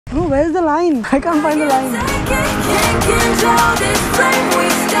Bro, where's the line? I can't find the line.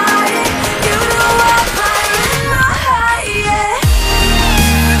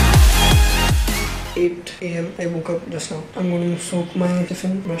 8 AM I woke up just now. I'm going to soak my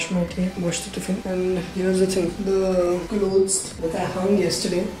tiffin, brush my teeth, wash the tiffin. And here's the thing. The clothes that I hung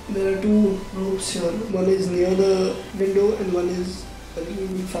yesterday, there are 2 ropes here. One is near the window and one is a little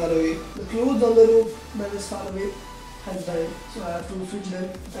bit far away. The clothes on the rope that is far away has dried, so I have to switch them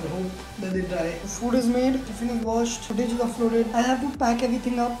and hope that they dry. Food is made, tiffin is washed, footage is uploaded. I have to pack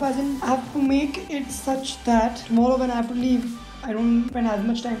everything up, as in I have to make it such that tomorrow when I have to leave, I don't spend as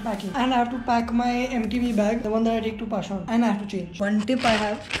much time packing. And I have to pack my MTB bag, the one that I take to Pashan, and I have to change. One tip I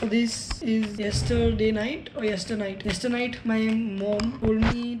have for this is yesterday night or yesternight. Yesternight my mom told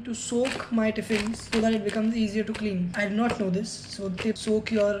me to soak my tiffins so that it becomes easier to clean. I did not know this. So the tip,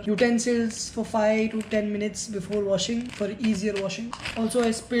 soak your utensils for 5 to 10 minutes before washing for easier washing. Also I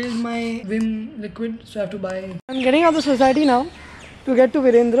spilled my Vim liquid, so I have to buy. I'm getting out of the society now to get to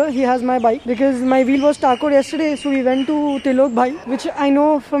Virendra. He has my bike because my wheel was tacoed yesterday, so we went to Tilok Bhai, which I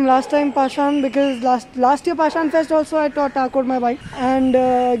know from last time Pashan, because last year Pashan Fest also I tacoed my bike. And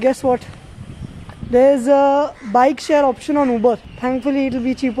guess what? There's a bike share option on Uber. Thankfully it will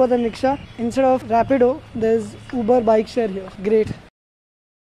be cheaper than rickshaw. Instead of Rapido, there's Uber bike share here. Great.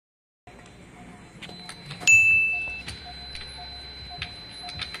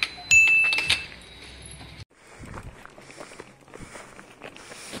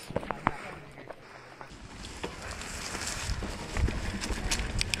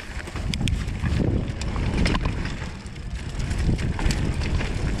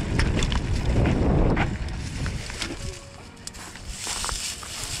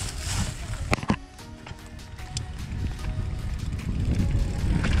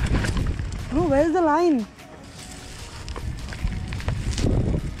 Bro, where's the line?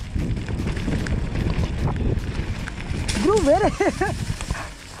 Bro, where?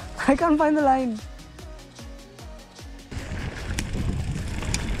 I can't find the line.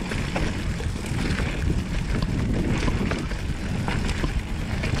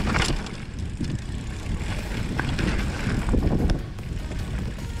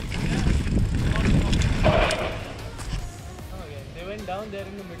 They went down there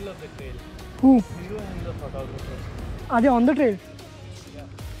in the middle of the trail. Who? You and the photographer. Are they on the trail? Yeah.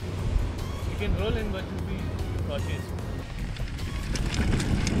 You can roll in, but you'll be cautious.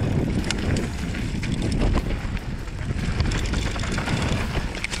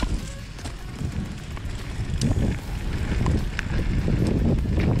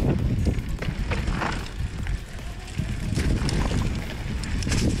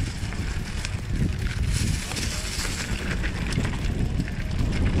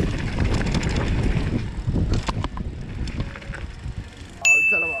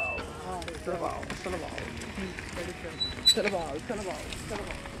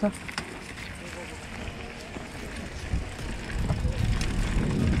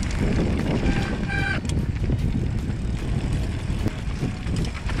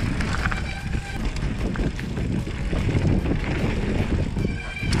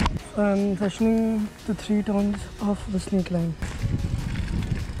 I'm sessioning the 3 turns of the snake line.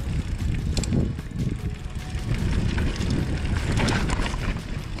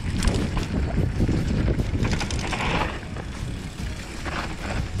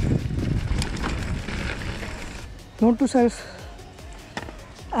 Note to self: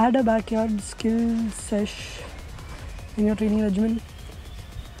 add a backyard skill sesh in your training regimen,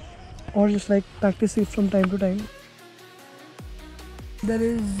 or just like practice it from time to time. There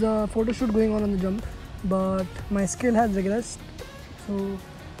is a photo shoot going on the jump, but my skill has regressed, so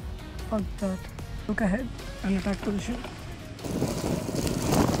fuck that. Look ahead and attack position.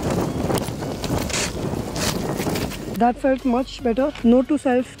 That felt much better. Note to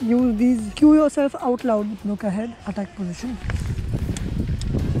self: use these, cue yourself out loud. Look ahead, attack position.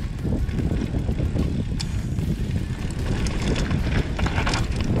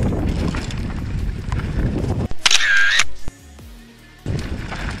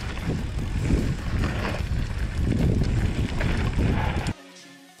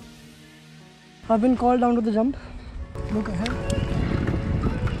 I've been called down to the jump. Look ahead.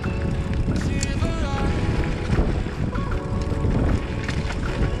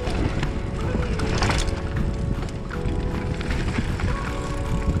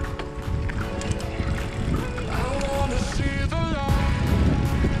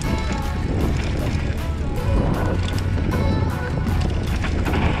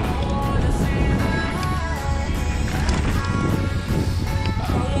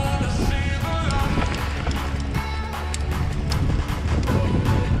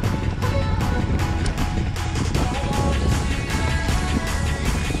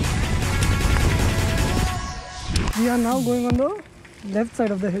 are now going on the left side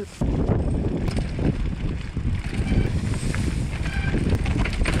of the hill.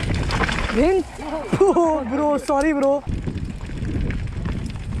 Rain? Oh, bro, sorry, bro.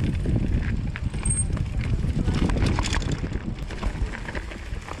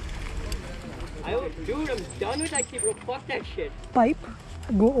 Dude, I'm done with that key, bro. Fuck that shit. Pipe?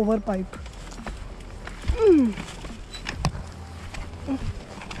 Go over pipe.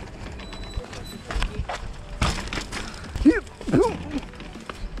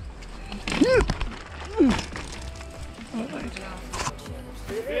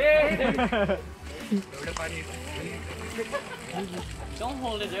 Don't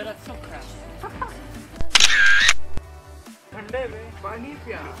hold it there, that's so crap. ठंडे में पानी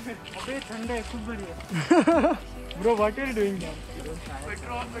पिया अबे ठंडे खूब बढ़िया Bro, what are you doing now?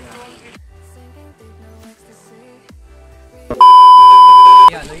 Petrol.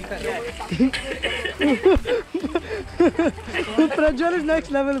 Prajwal is next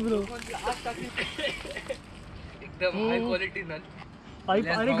level, bro. एकदम high quality nal. अरे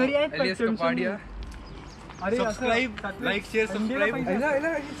घरी आहेत Ilyaas Kapadia. अरे Subscribe, like, share, subscribe.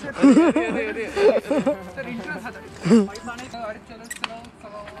 अरे intro था. अरे चलो चलाओ.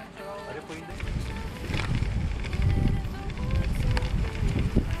 अरे पहिले.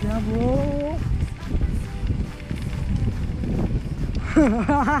 क्या bro?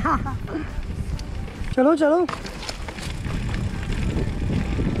 चलो.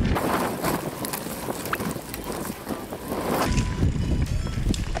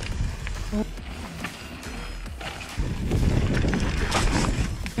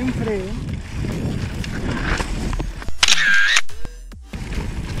 Frame.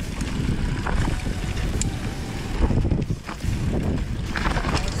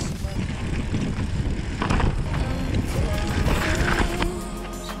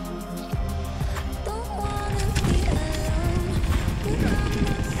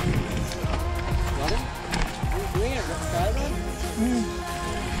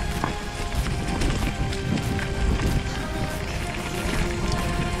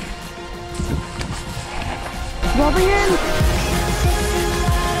 Dropping in.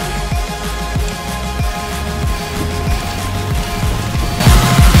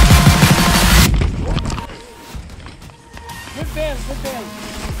 Good fail.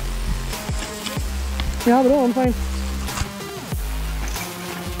 Yeah, bro, I'm fine.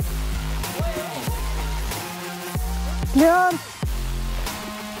 Clear.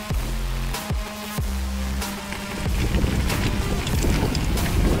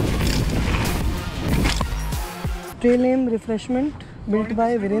 Trail name Refreshment, built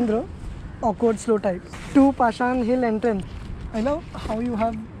by Virendra, awkward slow type. To Pashan Hill entrance. I love how you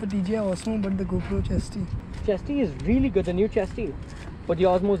have the DJI Osmo but the GoPro Chesty. Chesty is really good, the new Chesty. But the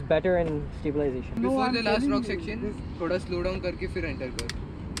Osmo is better in stabilization. Before the last rock section, थोड़ा slow down करके फिर enter कर.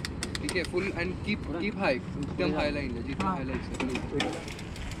 ठीक है, full and keep high. एकदम high line है, जितना high line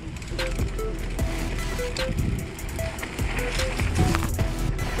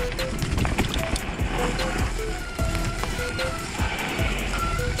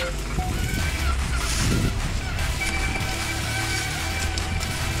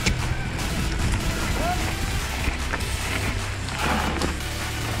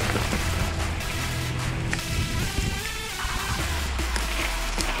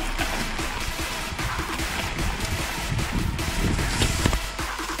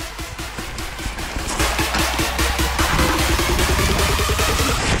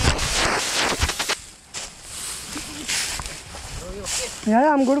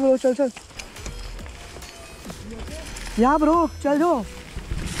Yeah, I'm good, bro. Chal. Yeah, bro. Chal jo.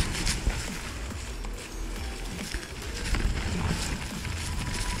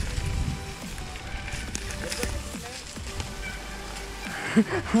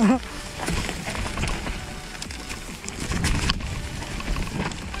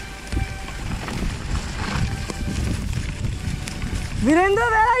 Virendra,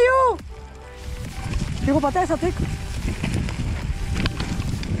 where are you? तेरे को पता है सतिक?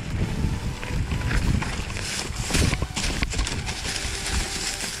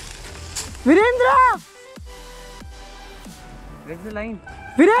 Virendra! Where's the line?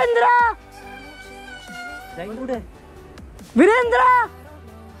 Virendra! Line good है. Virendra!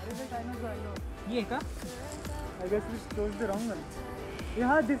 ये का? I guess we chose the wrong one.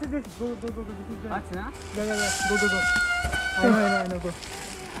 Yeah, this is it. Go. This is the. अच्छा. Yeah. Go. I know. Go.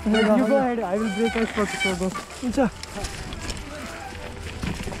 You go ahead. I will break us first. So go. अच्छा.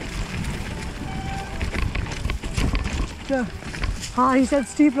 क्या? हाँ, he said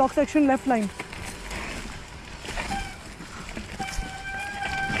steep rock section left line.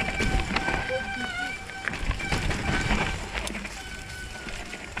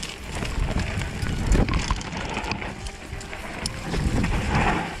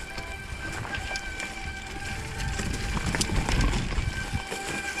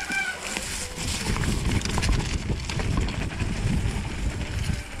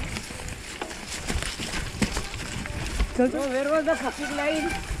 चल चल. Where was the fucking line?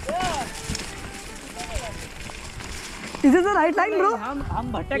 Is this the right line, bro?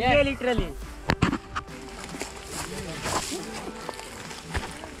 हम भटक गए literally.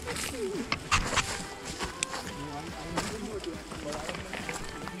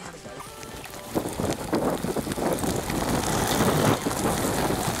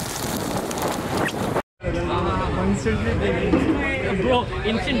 Bro,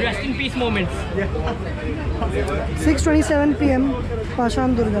 instant rest in peace moments. 6:27 p.m.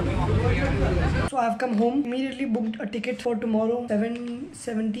 Pashan Durga. So I have come home, immediately booked a ticket for tomorrow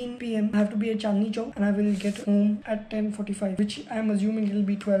 7:17 p.m. I have to be at Chandni Chowk and I will get home at 10:45, which I am assuming it will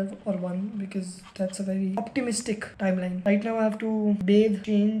be 12 or 1 because that's a very optimistic timeline. Right now I have to bathe,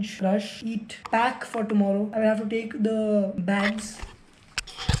 change, brush, eat, pack for tomorrow. I will have to take the bags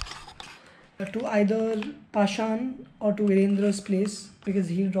to either Pashan or to Virendra's place because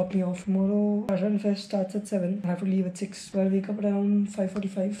he'll drop me off. Tomorrow Pashan Fest starts at 7. I have to leave at 6. So I'll wake up at around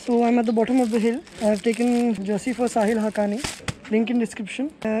 5:45. So I'm at the bottom of the hill. I have taken jersey for Sahil Hakani. Link in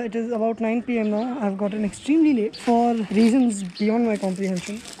description. It is about 9 p.m. now. I've gotten extremely late for reasons beyond my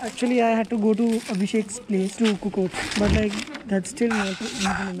comprehension. Actually, I had to go to Abhishek's place to cook oats. But like, that's still not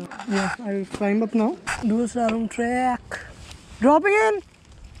even enough. Yeah, I'll climb up now. Do a slalom track. Dropping in!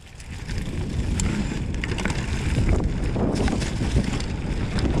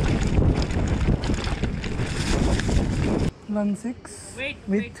 Run 6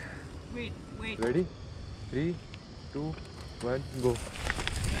 Wait. Ready? 3, 2, 1, go.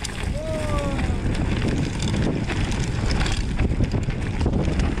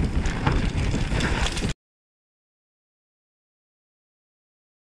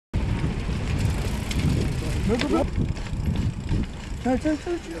 Go. Chal.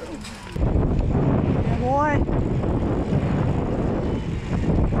 Yeah, boy.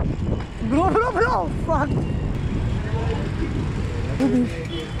 Bro. Fuck.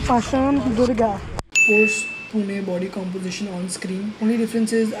 Pashan Durga. Post Pune body composition on screen. Only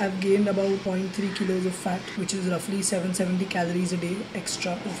difference is I've gained about 0.3 kilos of fat, which is roughly 770 calories a day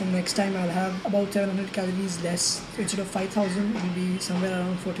extra. So from next time I'll have about 700 calories less. So instead of 5,000, it will be somewhere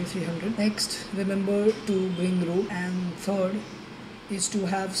around 4,300. Next, remember to bring rope. And third is to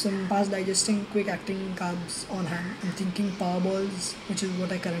have some fast digesting, quick acting carbs on hand. I'm thinking power balls, which is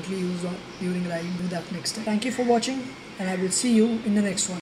what I currently use during riding. Do that next time. Thank you for watching, and I will see you in the next one.